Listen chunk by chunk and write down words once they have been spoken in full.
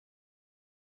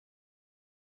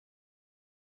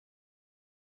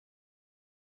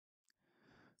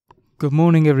Good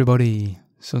morning, everybody.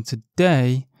 So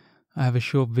today I have a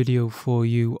short video for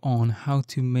you on how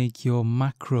to make your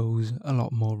macros a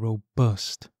lot more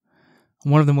robust.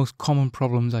 And one of the most common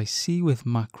problems I see with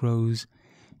macros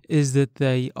is that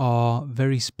they are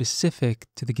very specific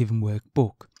to the given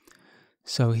workbook.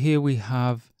 So here we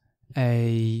have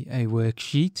a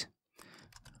worksheet.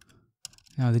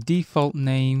 Now the default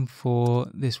name for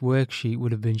this worksheet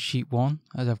would have been sheet 1,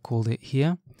 as I've called it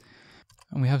here.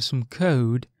 And we have some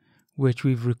code which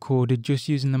we've recorded just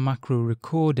using the macro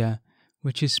recorder,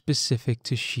 which is specific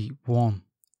to sheet 1.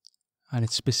 And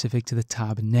it's specific to the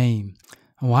tab name.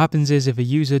 And what happens is if a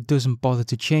user doesn't bother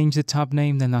to change the tab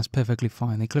name, then that's perfectly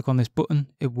fine. They click on this button,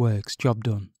 it works, job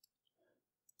done.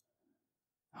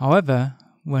 However,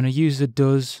 when a user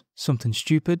does something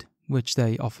stupid, which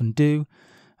they often do,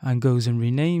 and goes and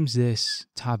renames this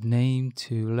tab name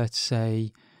to, let's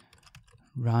say,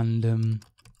 random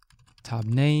tab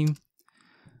name,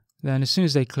 then as soon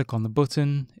as they click on the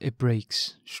button, it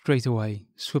breaks straight away.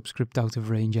 Subscript out of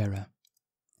range error.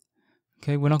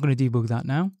 Okay, we're not going to debug that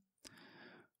now.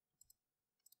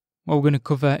 What we're going to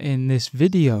cover in this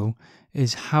video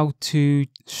is how to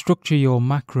structure your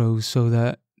macros so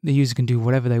that the user can do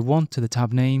whatever they want to the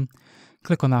tab name.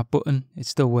 Click on that button, it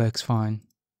still works fine.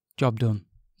 Job done.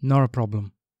 Not a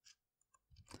problem.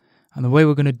 And the way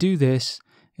we're going to do this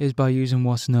is by using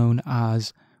what's known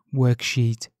as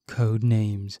worksheet code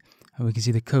names. And we can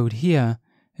see the code here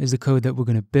is the code that we're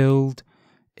going to build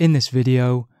in this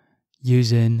video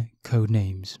using code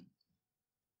names.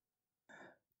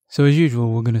 So as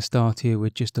usual, we're going to start here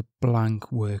with just a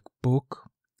blank workbook.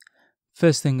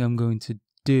 First thing I'm going to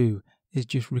do is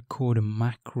just record a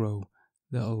macro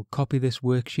that'll copy this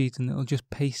worksheet and it'll just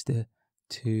paste it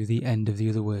to the end of the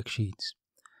other worksheets.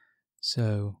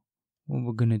 So what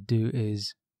we're going to do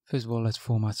is, first of all, let's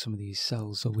format some of these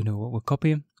cells so we know what we're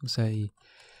copying. We'll say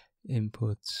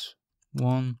inputs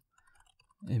 1,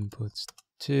 inputs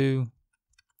 2,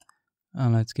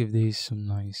 and let's give these some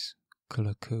nice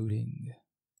color coding.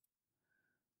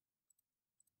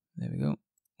 There we go.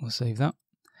 We'll save that.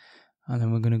 And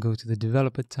then we're going to go to the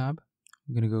developer tab.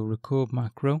 We're going to go record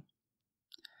macro.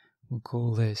 We'll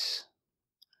call this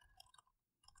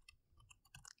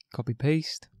copy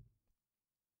paste.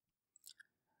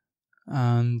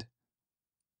 And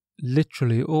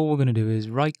literally all we're going to do is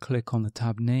right click on the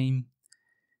tab name,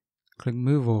 click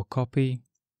move or copy.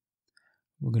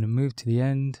 We're going to move to the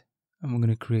end and we're going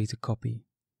to create a copy.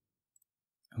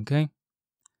 Okay?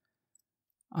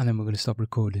 And then we're going to stop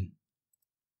recording.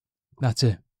 That's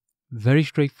it. Very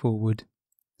straightforward,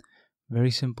 very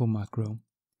simple macro.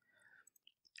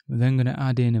 We're then going to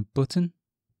add in a button.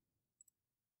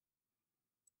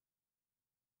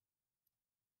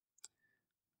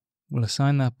 We'll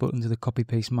assign that button to the copy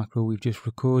paste macro we've just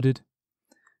recorded,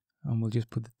 and we'll just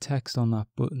put the text on that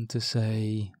button to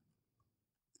say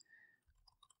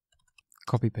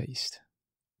copy paste.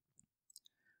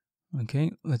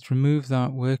 Okay, let's remove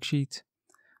that worksheet,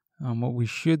 and what we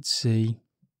should see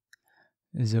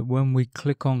is that when we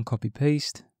click on copy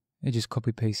paste, it just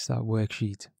copy pastes that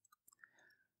worksheet.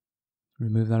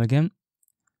 Remove that again.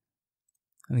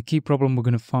 And the key problem we're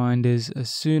going to find is as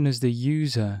soon as the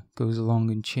user goes along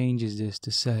and changes this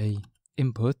to say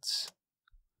inputs,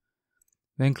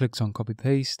 then clicks on copy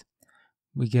paste,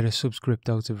 we get a subscript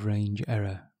out of range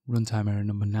error, runtime error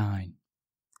number 9.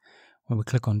 When we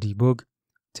click on debug, it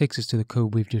takes us to the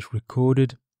code we've just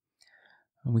recorded,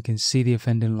 and we can see the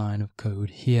offending line of code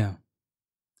here.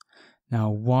 Now,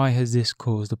 why has this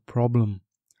caused a problem?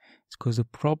 It's caused a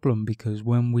problem because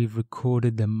when we've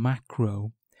recorded the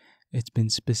macro, it's been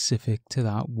specific to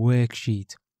that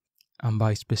worksheet. And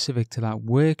by specific to that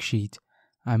worksheet,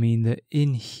 I mean that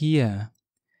in here,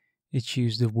 it's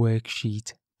used the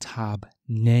worksheet tab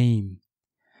name.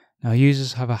 Now,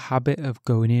 users have a habit of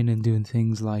going in and doing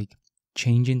things like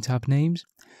changing tab names.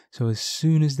 So as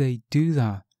soon as they do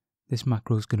that, this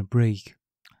macro is going to break.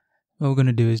 What we're going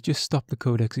to do is just stop the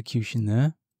code execution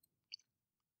there.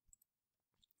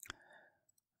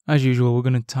 As usual, we're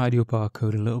going to tidy up our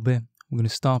code a little bit. We're going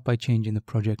to start by changing the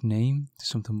project name to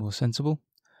something more sensible.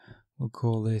 We'll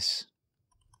call this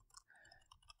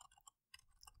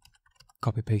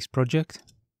copy paste project.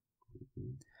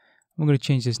 We're going to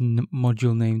change this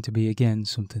module name to be, again,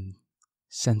 something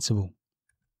sensible.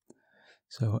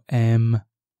 So M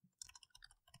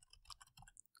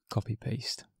copy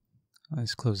paste.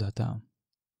 Let's close that down.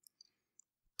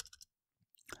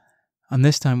 And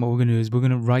this time what we're going to do is we're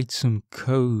going to write some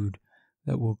code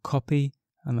that will copy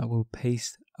and that will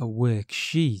paste a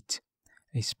worksheet,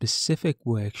 a specific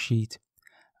worksheet,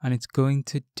 and it's going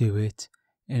to do it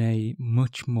in a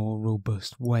much more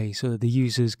robust way so that the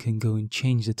users can go and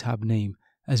change the tab name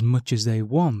as much as they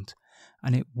want,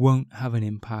 and it won't have an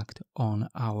impact on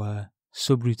our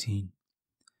subroutine.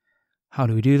 How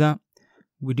do we do that?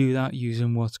 We do that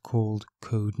using what's called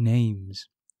Codenames.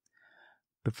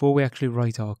 Before we actually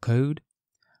write our code,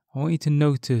 I want you to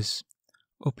notice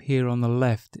up here on the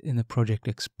left in the Project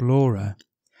Explorer,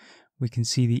 we can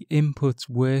see the Inputs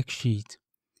worksheet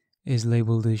is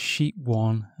labeled as Sheet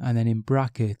 1 and then in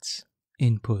brackets,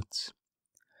 Inputs.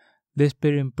 This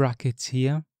bit in brackets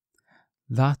here,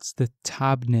 that's the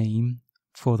tab name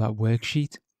for that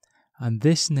worksheet, and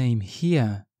this name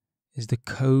here is the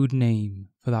code name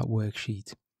for that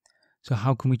worksheet. So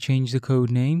how can we change the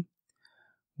code name?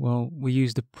 Well, we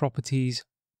use the Properties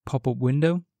pop-up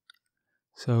window.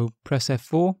 So press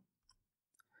F4.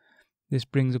 This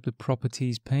brings up the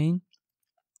Properties pane.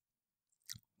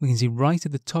 We can see right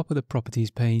at the top of the Properties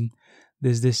pane,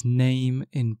 there's this name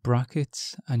in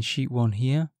brackets and Sheet 1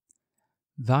 here.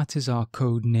 That is our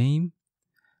code name.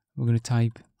 We're going to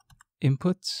type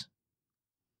Inputs.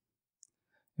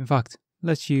 In fact,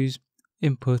 let's use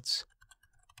Inputs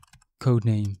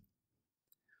Codename.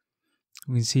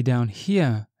 We can see down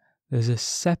here, there's a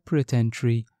separate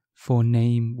entry for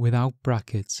name without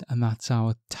brackets, and that's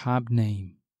our tab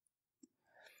name.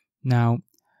 Now,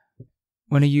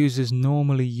 when a user is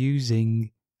normally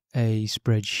using a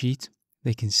spreadsheet,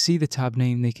 they can see the tab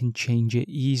name, they can change it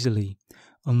easily,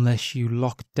 unless you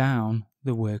lock down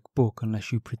the workbook,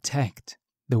 unless you protect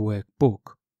the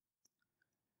workbook.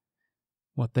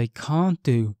 What they can't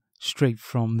do straight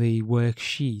from the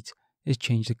worksheet is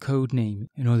change the code name.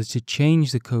 In order to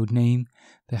change the code name,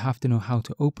 they have to know how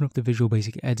to open up the Visual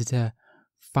Basic Editor,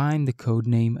 find the code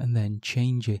name, and then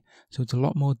change it. So it's a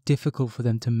lot more difficult for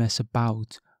them to mess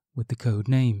about with the code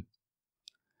name.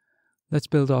 Let's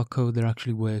build our code that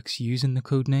actually works using the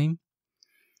code name.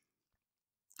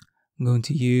 I'm going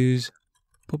to use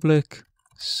public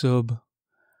sub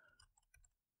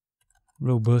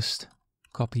robust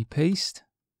copy paste,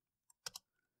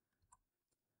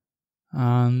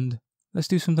 and let's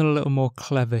do something a little more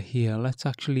clever here. Let's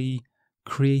actually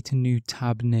create a new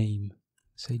tab name.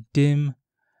 Say dim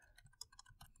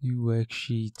new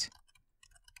worksheet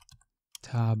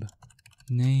tab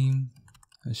name,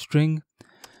 a string,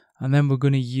 and then we're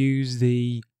going to use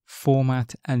the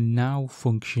format and now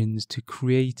functions to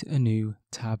create a new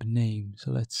tab name.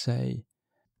 So let's say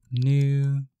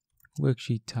new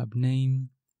worksheet tab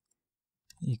name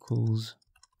equals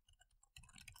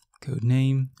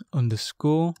codename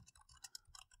underscore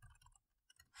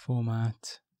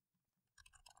format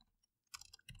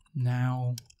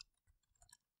now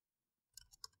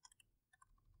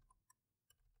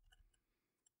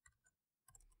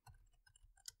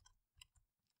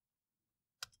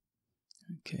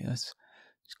okay, let's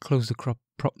just close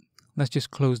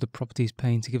the properties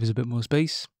pane to give us a bit more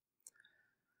space.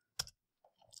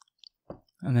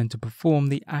 And then to perform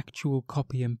the actual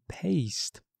copy and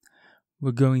paste,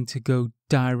 we're going to go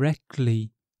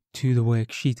directly to the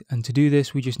worksheet. And to do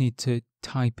this, we just need to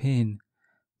type in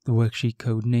the worksheet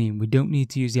code name. We don't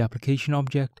need to use the application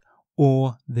object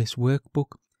or this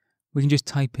workbook. We can just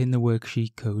type in the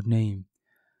worksheet code name.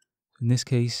 In this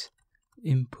case,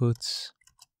 inputs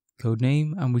code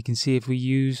name, and we can see if we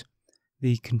use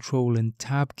the Control and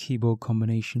Tab keyboard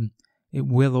combination, it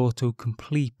will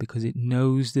auto-complete because it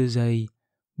knows there's a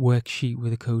worksheet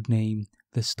with a code name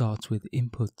that starts with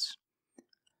inputs.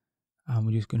 And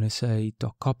we're just going to say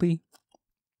 .copy.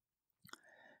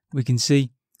 We can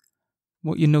see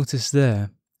what you notice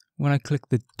there. When I click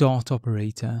the dot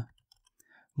operator,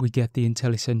 we get the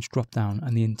IntelliSense dropdown,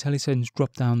 and the IntelliSense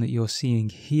dropdown that you're seeing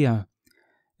here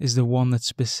is the one that's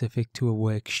specific to a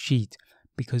worksheet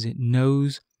because it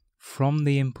knows from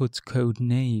the inputs code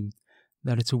name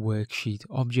that it's a worksheet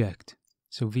object.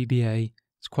 So VBA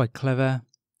is quite clever.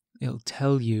 It'll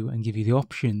tell you and give you the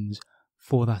options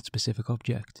for that specific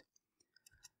object.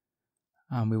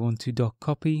 And we want to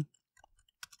 .copy,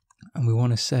 and we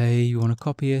want to say you want to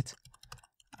copy it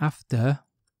after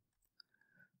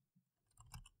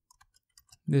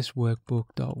this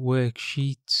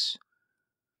workbook.worksheets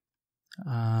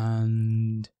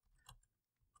and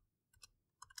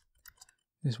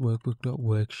this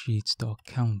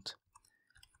workbook.worksheets.count.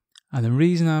 And the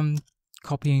reason I'm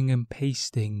copying and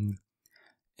pasting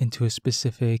into a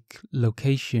specific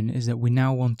location is that we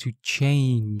now want to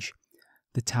change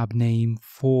the tab name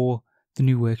for the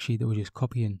new worksheet that we're just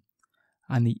copying.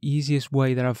 And the easiest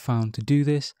way that I've found to do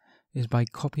this is by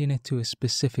copying it to a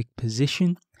specific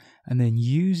position and then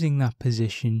using that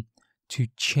position to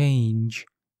change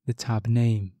the tab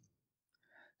name.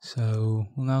 So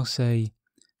we'll now say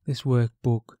this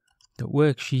workbook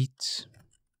worksheets,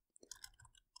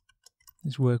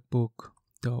 this workbook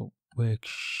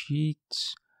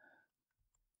worksheets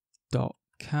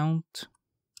count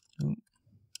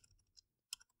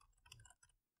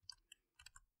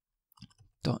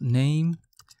name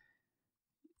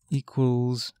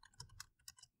equals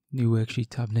new worksheet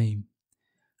tab name.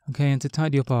 Okay, and to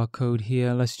tidy up our code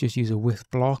here, let's just use a with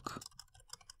block.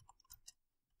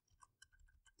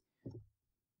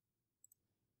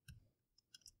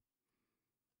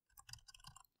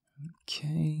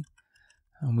 Okay,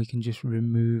 and we can just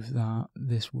remove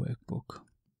this workbook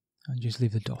and just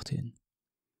leave the dot in.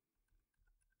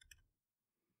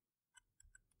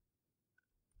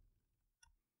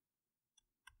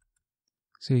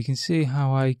 So you can see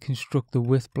how I construct the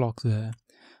with block there.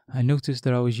 I noticed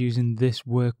that I was using this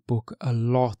workbook a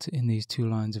lot in these two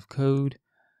lines of code.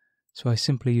 So I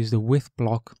simply use the with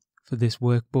block for this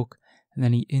workbook, and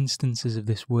any instances of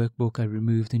this workbook I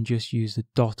removed and just used the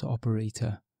dot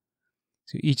operator.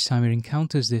 So each time it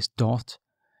encounters this dot,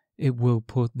 it will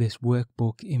put this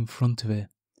workbook in front of it.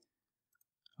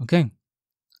 Okay,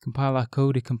 compile that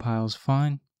code, it compiles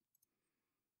fine.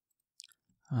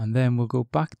 And then we'll go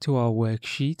back to our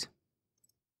worksheet.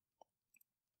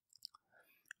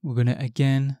 We're going to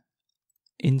again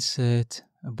insert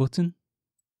a button.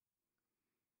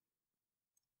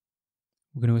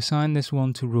 We're going to assign this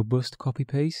one to robust copy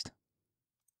paste.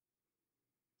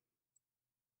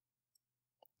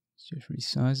 Let's just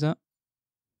resize that,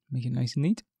 make it nice and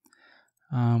neat.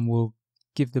 And we'll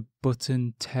give the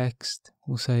button text,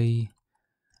 we'll say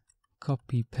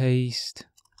copy paste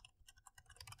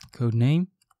code name.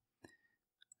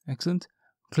 Excellent.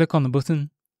 Click on the button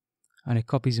and it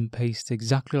copies and pastes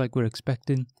exactly like we're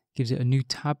expecting. Gives it a new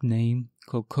tab name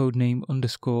called codename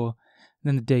underscore,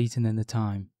 then the date and then the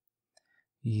time.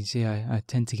 You can see I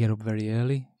tend to get up very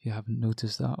early, if you haven't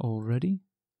noticed that already.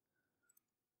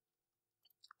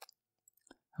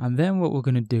 And then what we're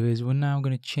going to do is we're now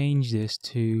going to change this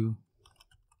to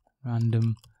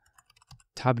random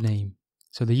tab name.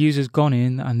 So the user's gone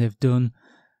in and they've done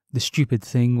the stupid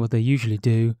thing, what they usually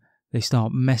do. They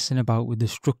start messing about with the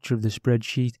structure of the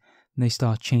spreadsheet and they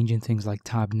start changing things like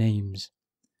tab names.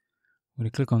 We're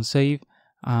going to click on save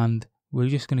and we're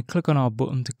just going to click on our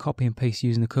button to copy and paste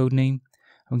using the code name.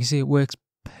 And we can see it works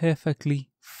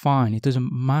perfectly fine. It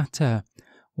doesn't matter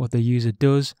what the user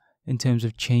does in terms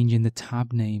of changing the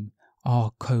tab name.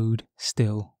 Our code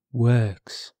still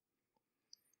works.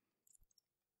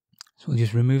 So we'll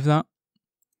just remove that.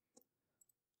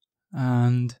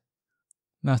 And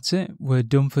that's it. We're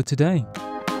done for today.